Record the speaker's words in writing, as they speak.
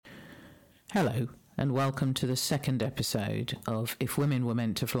Hello, and welcome to the second episode of If Women Were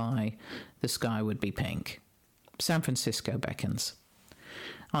Meant to Fly, the Sky Would Be Pink. San Francisco Beckons.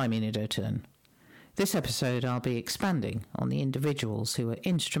 I'm Enid O'Turn. This episode I'll be expanding on the individuals who were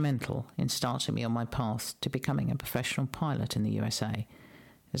instrumental in starting me on my path to becoming a professional pilot in the USA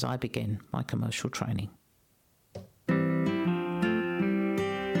as I begin my commercial training.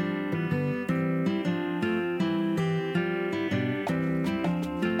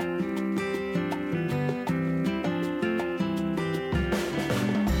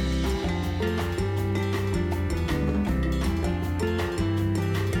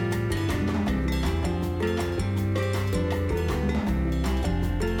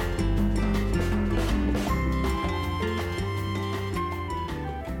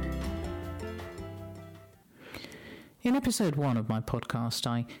 In episode 1 of my podcast,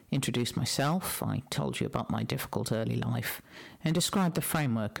 I introduced myself, I told you about my difficult early life, and described the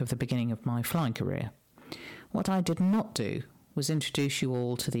framework of the beginning of my flying career. What I did not do was introduce you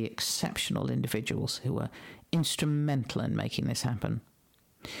all to the exceptional individuals who were instrumental in making this happen.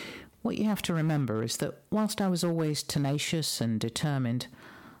 What you have to remember is that whilst I was always tenacious and determined,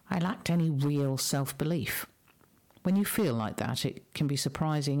 I lacked any real self-belief. When you feel like that, it can be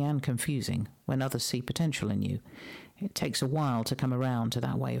surprising and confusing when others see potential in you. It takes a while to come around to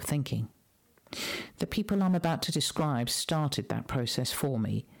that way of thinking. The people I'm about to describe started that process for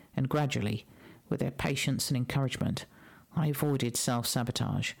me, and gradually, with their patience and encouragement, I avoided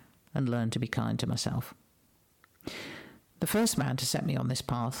self-sabotage and learned to be kind to myself. The first man to set me on this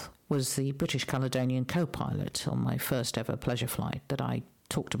path was the British Caledonian co-pilot on my first ever pleasure flight that I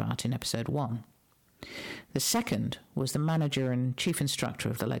talked about in episode 1. The second was the manager and chief instructor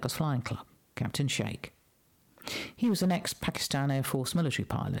of the Lagos Flying Club, Captain Sheikh. He was an ex-Pakistan Air Force military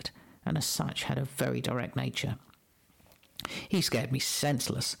pilot, and as such had a very direct nature. He scared me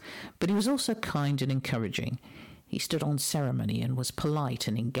senseless, but he was also kind and encouraging. He stood on ceremony and was polite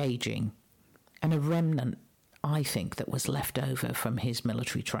and engaging, and a remnant, I think, that was left over from his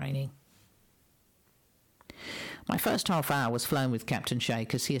military training. My first half hour was flown with Captain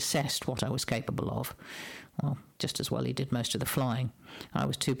Sheikh as he assessed what I was capable of. Well, just as well he did most of the flying. I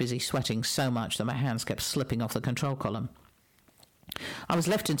was too busy sweating so much that my hands kept slipping off the control column. I was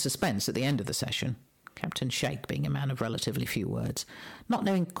left in suspense at the end of the session, Captain Sheikh being a man of relatively few words, not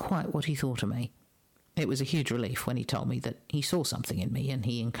knowing quite what he thought of me. It was a huge relief when he told me that he saw something in me and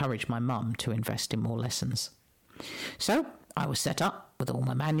he encouraged my mum to invest in more lessons. So I was set up with all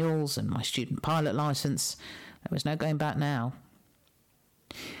my manuals and my student pilot licence. There was no going back now.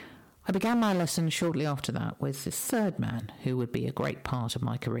 I began my lesson shortly after that with the third man who would be a great part of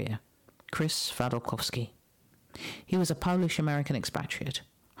my career, Chris Fadolkowski. He was a Polish-American expatriate,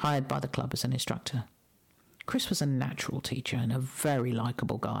 hired by the club as an instructor. Chris was a natural teacher and a very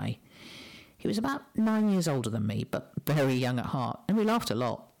likeable guy. He was about 9 years older than me, but very young at heart, and we laughed a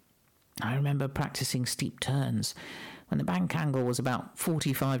lot. I remember practicing steep turns when the bank angle was about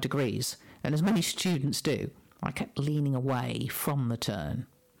 45 degrees, and as many students do, I kept leaning away from the turn.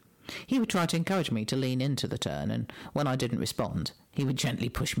 He would try to encourage me to lean into the turn, and when I didn't respond, he would gently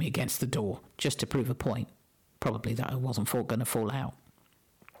push me against the door, just to prove a point, probably that I wasn't going to fall out.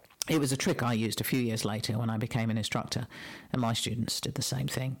 It was a trick I used a few years later when I became an instructor, and my students did the same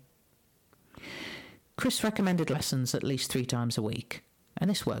thing. Chris recommended lessons at least 3 times a week,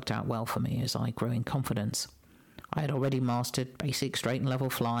 and this worked out well for me as I grew in confidence. I had already mastered basic straight and level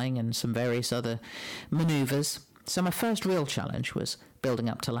flying and some various other manoeuvres, so my first real challenge was building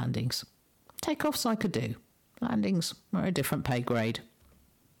up to landings. Takeoffs I could do. Landings were a different pay grade.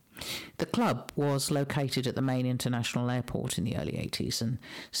 The club was located at the main international airport in the early 80s, and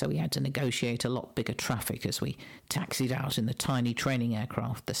so we had to negotiate a lot bigger traffic as we taxied out in the tiny training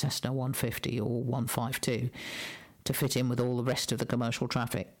aircraft, the Cessna 150 or 152, to fit in with all the rest of the commercial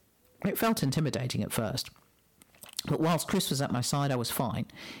traffic. It felt intimidating at first. But whilst Chris was at my side, I was fine.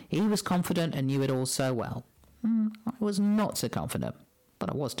 He was confident and knew it all so well. I was not so confident, but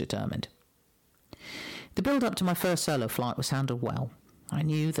I was determined. The build-up to my first solo flight was handled well. I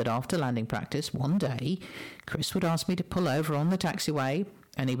knew that after landing practice, one day, Chris would ask me to pull over on the taxiway,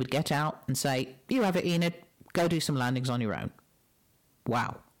 and he would get out and say, "You have it, Enid. Go do some landings on your own."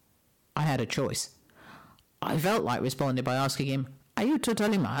 Wow. I had a choice. I felt like responding by asking him, "Are you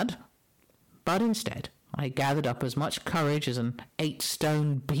totally mad?" But instead, I gathered up as much courage as an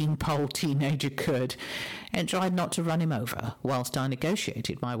 8-stone beanpole teenager could and tried not to run him over whilst I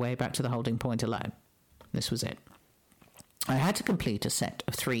negotiated my way back to the holding point alone. This was it. I had to complete a set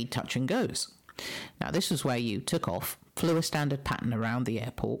of 3 touch and goes. Now this was where you took off, flew a standard pattern around the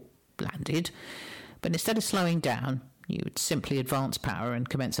airport, landed, but instead of slowing down, You would simply advance power and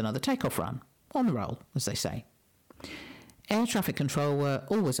commence another takeoff run. On the roll, as they say. Air traffic control were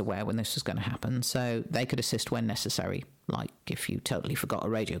always aware when this was going to happen, so they could assist when necessary. Like if you totally forgot a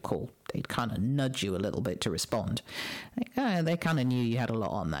radio call, they'd kind of nudge you a little bit to respond. They kind of knew you had a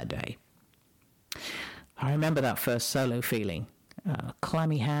lot on that day. I remember that first solo feeling.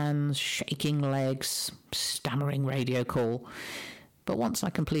 Clammy hands, shaking legs, stammering radio call. But once I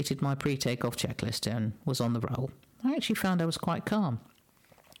completed my pre-takeoff checklist and was on the roll, I actually found I was quite calm.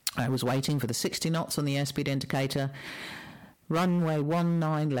 I was waiting for the 60 knots on the airspeed indicator. Runway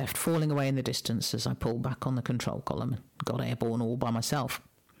 19 left, falling away in the distance as I pulled back on the control column and got airborne all by myself.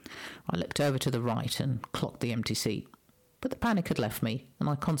 I looked over to the right and clocked the empty seat. But the panic had left me, and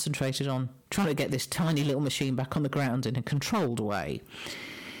I concentrated on trying to get this tiny little machine back on the ground in a controlled way.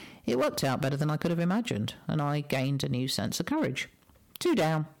 It worked out better than I could have imagined, and I gained a new sense of courage. 2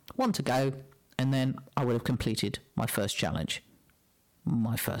 down, 1 to go, and then I would have completed my first challenge.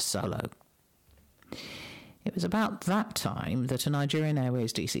 My first solo. It was about that time that a Nigerian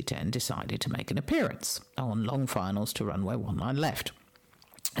Airways DC-10 decided to make an appearance on long finals to runway 19 left.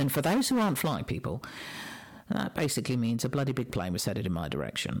 And for those who aren't flying people, that basically means a bloody big plane was headed in my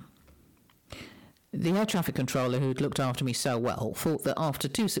direction. The air traffic controller who'd looked after me so well thought that after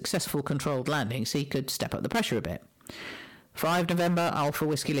 2 successful controlled landings he could step up the pressure a bit. 5 November, Alpha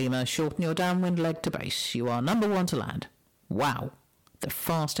Whiskey Lima, shorten your downwind leg to base. You are number 1 to land. Wow. The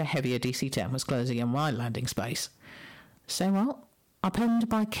faster, heavier DC-10 was closing in my landing space. So what? Upend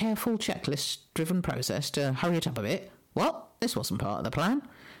my careful checklist-driven process to hurry it up a bit. What? This wasn't part of the plan.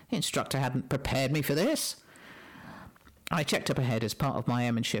 The instructor hadn't prepared me for this. I checked up ahead as part of my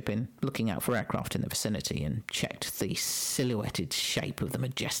airmanship in looking out for aircraft in the vicinity and checked the silhouetted shape of the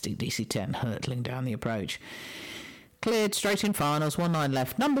majestic DC-10 hurtling down the approach. Cleared straight in finals, 19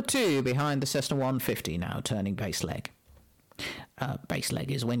 left, number 2 behind the Cessna 150, now turning base leg. Base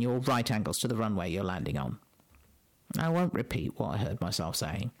leg is when you're right angles to the runway you're landing on. I won't repeat what I heard myself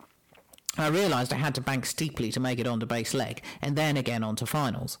saying. I realised I had to bank steeply to make it onto base leg, and then again onto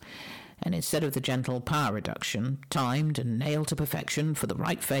finals. And instead of the gentle power reduction, timed and nailed to perfection for the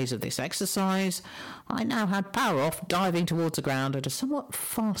right phase of this exercise, I now had power off, diving towards the ground at a somewhat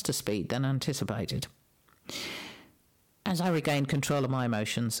faster speed than anticipated. As I regained control of my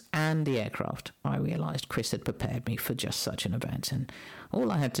emotions and the aircraft, I realised Chris had prepared me for just such an event, and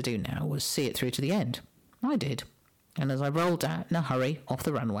all I had to do now was see it through to the end. I did, and as I rolled out in a hurry off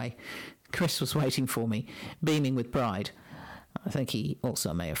the runway, Chris was waiting for me, beaming with pride. I think he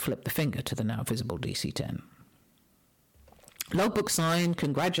also may have flipped the finger to the now visible DC-10. Logbook signed,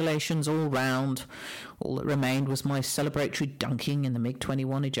 congratulations all round. All that remained was my celebratory dunking in the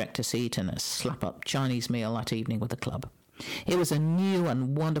MiG-21 ejector seat and a slap-up Chinese meal that evening with the club. It was a new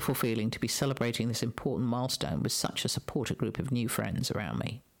and wonderful feeling to be celebrating this important milestone with such a supportive group of new friends around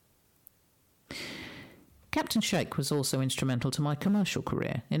me. Captain Sheikh was also instrumental to my commercial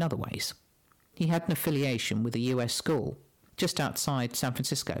career in other ways. He had an affiliation with a US school just outside San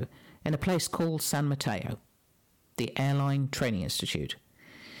Francisco in a place called San Mateo, the Airline Training Institute.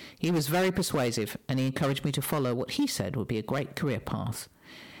 He was very persuasive, and he encouraged me to follow what he said would be a great career path,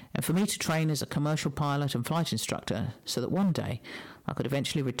 and for me to train as a commercial pilot and flight instructor so that one day I could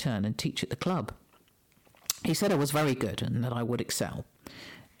eventually return and teach at the club. He said I was very good and that I would excel.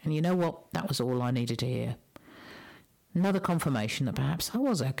 And you know what? That was all I needed to hear. Another confirmation that perhaps I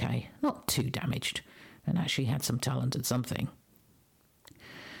was okay, not too damaged, and actually had some talent at something.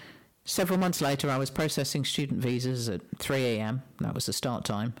 Several months later, I was processing student visas at 3 a.m, that was the start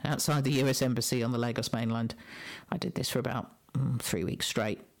time, outside the US Embassy on the Lagos mainland. I did this for about 3 weeks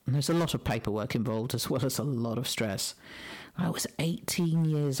straight, and there's a lot of paperwork involved as well as a lot of stress. I was 18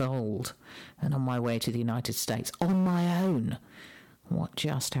 years old and on my way to the United States on my own. What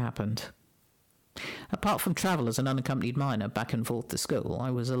just happened? Apart from travel as an unaccompanied minor back and forth to school,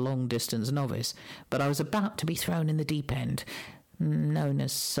 I was a long-distance novice, but I was about to be thrown in the deep end, known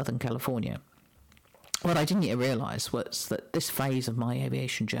as Southern California. What I didn't yet realise was that this phase of my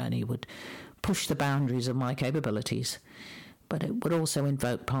aviation journey would push the boundaries of my capabilities, but it would also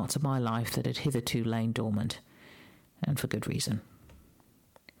invoke parts of my life that had hitherto lain dormant, and for good reason.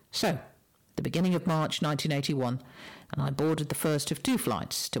 So, the beginning of March 1981, and I boarded the first of 2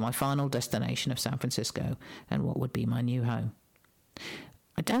 flights to my final destination of San Francisco and what would be my new home.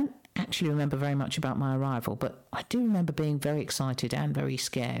 I don't actually remember very much about my arrival, but I do remember being very excited and very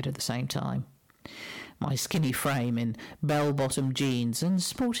scared at the same time. My skinny frame in bell-bottom jeans and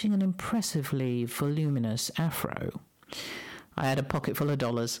sporting an impressively voluminous afro. I had a pocket full of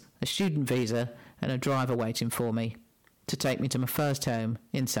dollars, a student visa, and a driver waiting for me to take me to my first home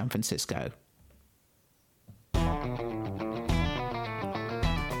in San Francisco.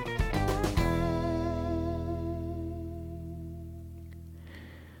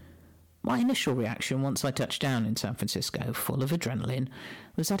 My initial reaction once I touched down in San Francisco, full of adrenaline,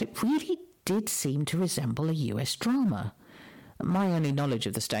 was that it really did seem to resemble a US drama. My only knowledge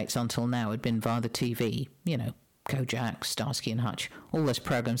of the States until now had been via the TV, Kojak, Starsky and Hutch, all those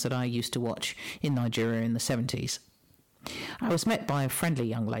programs that I used to watch in Nigeria in the 70s. I was met by a friendly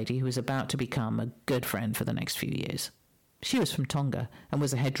young lady who was about to become a good friend for the next few years. She was from Tonga and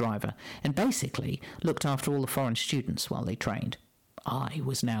was a head driver and basically looked after all the foreign students while they trained. I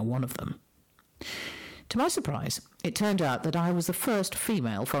was now one of them. To my surprise, it turned out that I was the first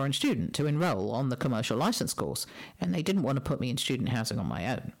female foreign student to enroll on the commercial license course, and they didn't want to put me in student housing on my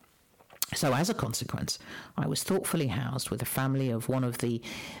own. So as a consequence, I was thoughtfully housed with a family of one of the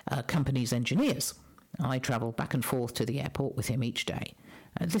company's engineers. I travelled back and forth to the airport with him each day.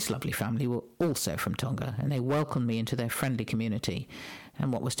 This lovely family were also from Tonga, and they welcomed me into their friendly community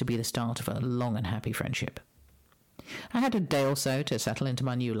and what was to be the start of a long and happy friendship. I had a day or so to settle into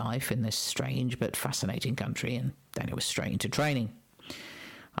my new life in this strange but fascinating country, and then it was straight into training.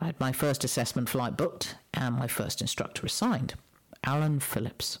 I had my first assessment flight booked and my first instructor assigned, Alan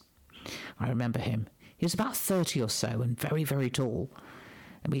Phillips. I remember him. He was about 30 or so and very, very tall,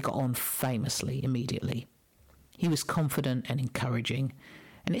 and we got on famously immediately. He was confident and encouraging,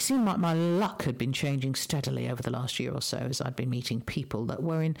 and it seemed like my luck had been changing steadily over the last year or so as I'd been meeting people that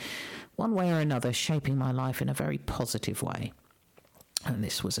were in one way or another shaping my life in a very positive way. And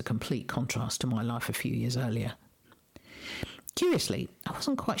this was a complete contrast to my life a few years earlier. Curiously, I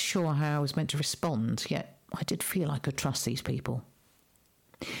wasn't quite sure how I was meant to respond, yet I did feel I could trust these people.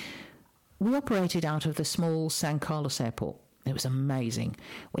 We operated out of the small San Carlos airport. It was amazing.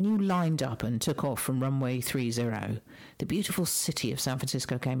 When you lined up and took off from runway 30, the beautiful city of San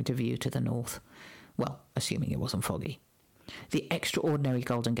Francisco came into view to the north. Well, assuming it wasn't foggy. The extraordinary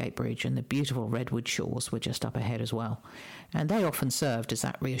Golden Gate Bridge and the beautiful redwood shores were just up ahead as well, and they often served as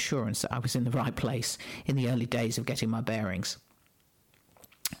that reassurance that I was in the right place in the early days of getting my bearings.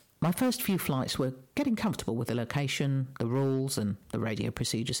 My first few flights were getting comfortable with the location, the rules, and the radio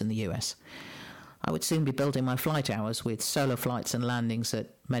procedures in the US. I would soon be building my flight hours with solo flights and landings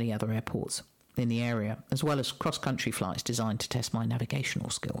at many other airports in the area, as well as cross-country flights designed to test my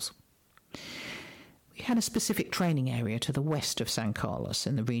navigational skills. We had a specific training area to the west of San Carlos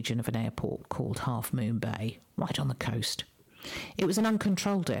in the region of an airport called Half Moon Bay, right on the coast. It was an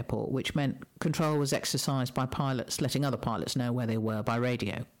uncontrolled airport, which meant control was exercised by pilots letting other pilots know where they were by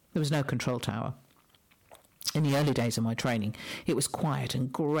radio. There was no control tower. In the early days of my training, it was quiet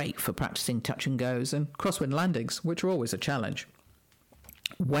and great for practicing touch and goes and crosswind landings, which were always a challenge.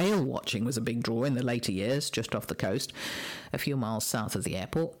 Whale watching was a big draw in the later years, just off the coast, a few miles south of the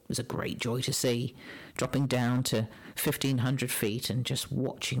airport. It was a great joy to see, dropping down to 1,500 feet and just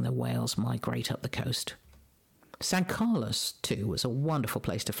watching the whales migrate up the coast. San Carlos, too, was a wonderful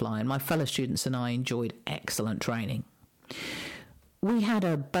place to fly, and my fellow students and I enjoyed excellent training. We had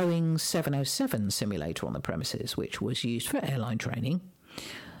a Boeing 707 simulator on the premises, which was used for airline training,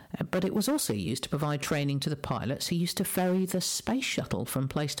 but it was also used to provide training to the pilots who used to ferry the space shuttle from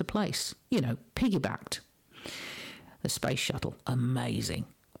place to place. Piggybacked. The space shuttle, amazing.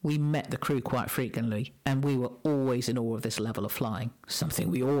 We met the crew quite frequently, and we were always in awe of this level of flying, something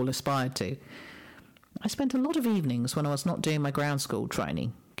we all aspired to. I spent a lot of evenings when I was not doing my ground school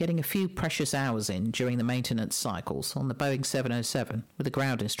training, getting a few precious hours in during the maintenance cycles on the Boeing 707 with a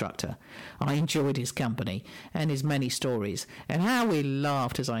ground instructor. I enjoyed his company and his many stories, and how we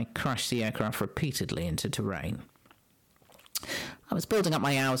laughed as I crashed the aircraft repeatedly into terrain. I was building up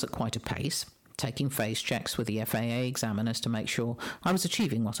my hours at quite a pace, taking phase checks with the FAA examiners to make sure I was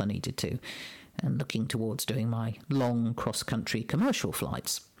achieving what I needed to, and looking towards doing my long cross-country commercial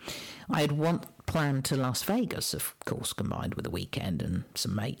flights. I had once planned to Las Vegas, of course, combined with a weekend and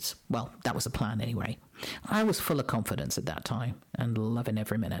some mates. Well, that was the plan anyway. I was full of confidence at that time and loving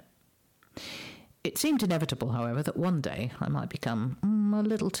every minute. It seemed inevitable, however, that one day I might become a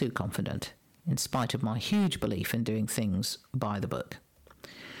little too confident, in spite of my huge belief in doing things by the book.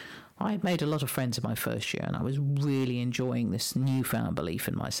 I had made a lot of friends in my first year, and I was really enjoying this newfound belief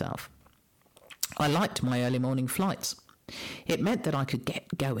in myself. I liked my early morning flights. It meant that I could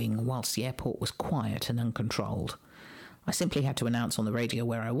get going whilst the airport was quiet and uncontrolled. I simply had to announce on the radio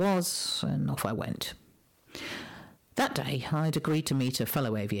where I was, and off I went. That day, I'd agreed to meet a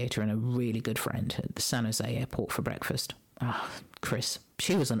fellow aviator and a really good friend at the San Jose airport for breakfast. Chris.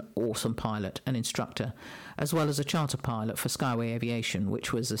 She was an awesome pilot and instructor, as well as a charter pilot for Skyway Aviation,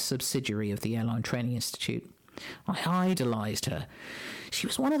 which was a subsidiary of the Airline Training Institute. I idolised her. She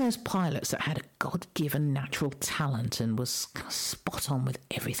was one of those pilots that had a God-given natural talent and was spot on with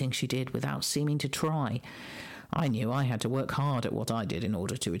everything she did without seeming to try. I knew I had to work hard at what I did in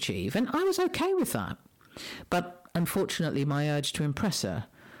order to achieve, and I was okay with that. But unfortunately, my urge to impress her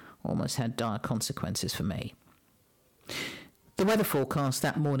almost had dire consequences for me. The weather forecast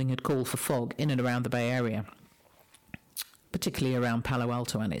that morning had called for fog in and around the Bay Area, particularly around Palo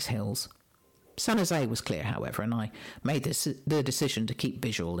Alto and its hills. San Jose was clear, however, and I made the decision to keep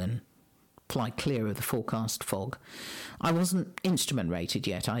visual and fly clear of the forecast fog. I wasn't instrument rated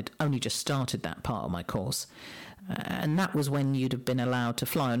yet. I'd only just started that part of my course, and that was when you'd have been allowed to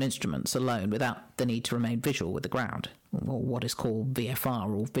fly on instruments alone without the need to remain visual with the ground, or what is called VFR,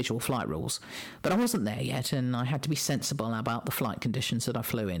 or visual flight rules. But I wasn't there yet, and I had to be sensible about the flight conditions that I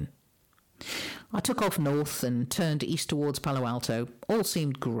flew in. I took off north and turned east towards Palo Alto. All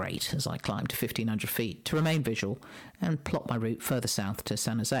seemed great as I climbed to 1,500 feet to remain visual and plot my route further south to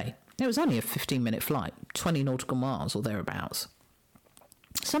San Jose. It was only a 15-minute flight, 20 nautical miles or thereabouts.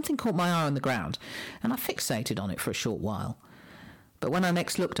 Something caught my eye on the ground, and I fixated on it for a short while. But when I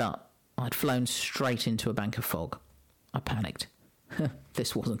next looked up, I'd flown straight into a bank of fog. I panicked.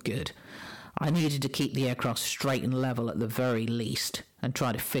 This wasn't good. I needed to keep the aircraft straight and level at the very least and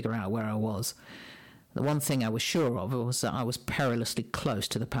try to figure out where I was. The one thing I was sure of was that I was perilously close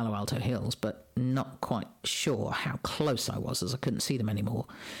to the Palo Alto hills, but not quite sure how close I was as I couldn't see them anymore.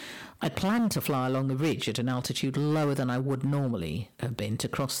 I planned to fly along the ridge at an altitude lower than I would normally have been to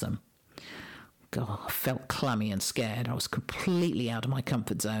cross them. God, I felt clammy and scared. I was completely out of my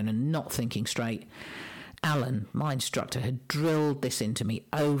comfort zone and not thinking straight. Alan, my instructor, had drilled this into me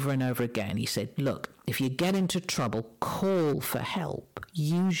over and over again. He said, look, if you get into trouble, call for help.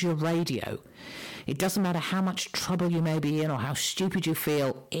 Use your radio. It doesn't matter how much trouble you may be in or how stupid you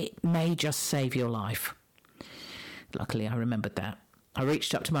feel, it may just save your life. Luckily, I remembered that. I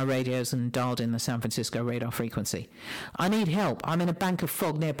reached up to my radios and dialed in the San Francisco radar frequency. I need help. I'm in a bank of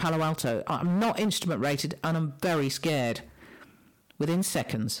fog near Palo Alto. I'm not instrument rated and I'm very scared. Within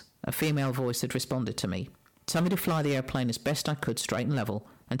seconds, a female voice had responded to me, telling me to fly the airplane as best I could straight and level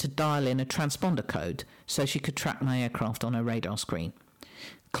and to dial in a transponder code so she could track my aircraft on her radar screen.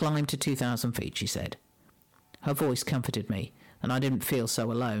 Climb to 2,000 feet, she said. Her voice comforted me, and I didn't feel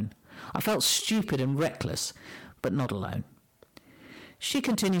so alone. I felt stupid and reckless, but not alone. She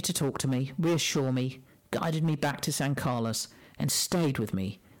continued to talk to me, reassure me, guided me back to San Carlos, and stayed with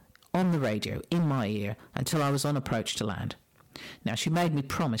me on the radio, in my ear, until I was on approach to land. Now, she made me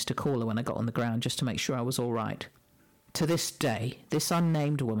promise to call her when I got on the ground just to make sure I was all right. To this day, this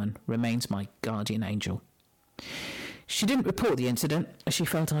unnamed woman remains my guardian angel. She didn't report the incident, as she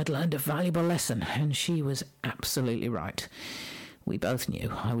felt I'd learned a valuable lesson, and she was absolutely right. We both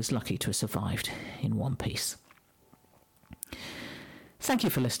knew I was lucky to have survived in one piece. Thank you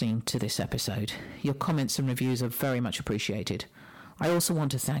for listening to this episode. Your comments and reviews are very much appreciated. I also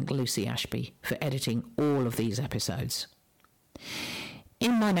want to thank Lucy Ashby for editing all of these episodes.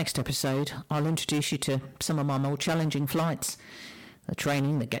 In my next episode, I'll introduce you to some of my more challenging flights, the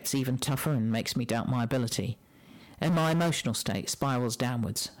training that gets even tougher and makes me doubt my ability, and my emotional state spirals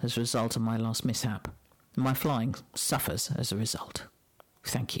downwards as a result of my last mishap. My flying suffers as a result.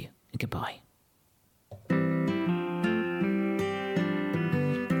 Thank you and goodbye.